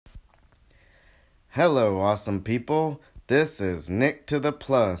Hello, awesome people. This is Nick to the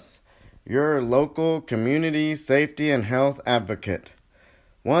Plus, your local community safety and health advocate.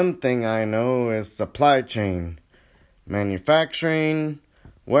 One thing I know is supply chain, manufacturing,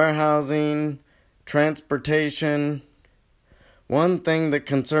 warehousing, transportation. One thing that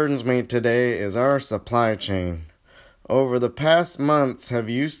concerns me today is our supply chain. Over the past months, have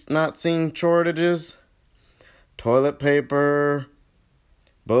you not seen shortages? Toilet paper,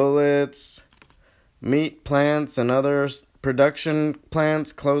 bullets, meat plants and other production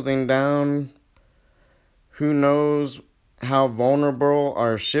plants closing down. Who knows how vulnerable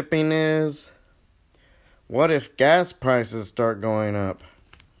our shipping is? What if gas prices start going up?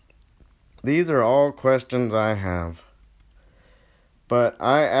 These are all questions I have. But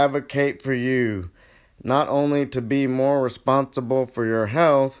I advocate for you not only to be more responsible for your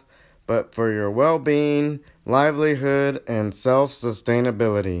health, but for your well-being, livelihood, and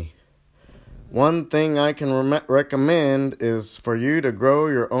self-sustainability. One thing I can recommend is for you to grow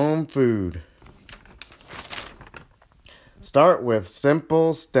your own food. Start with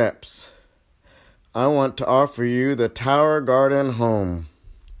simple steps. I want to offer you the Tower Garden Home,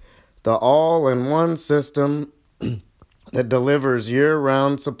 the all-in-one system that delivers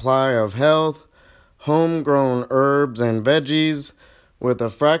year-round supply of health, homegrown herbs and veggies with a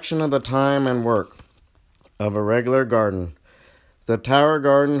fraction of the time and work of a regular garden. The Tower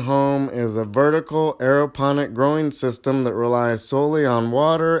Garden Home is a vertical aeroponic growing system that relies solely on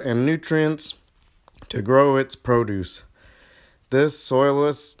water and nutrients to grow its produce. This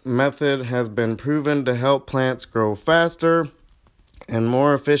soilless method has been proven to help plants grow faster and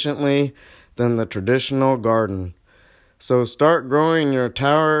more efficiently than the traditional garden. So start growing your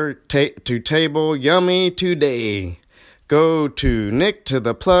tower to table yummy today. Go to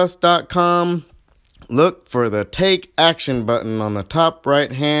nicktotheplus.com. Look for the Take Action button on the top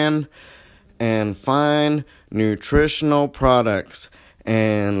right hand and find nutritional products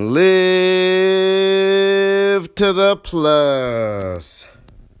and live to the plus.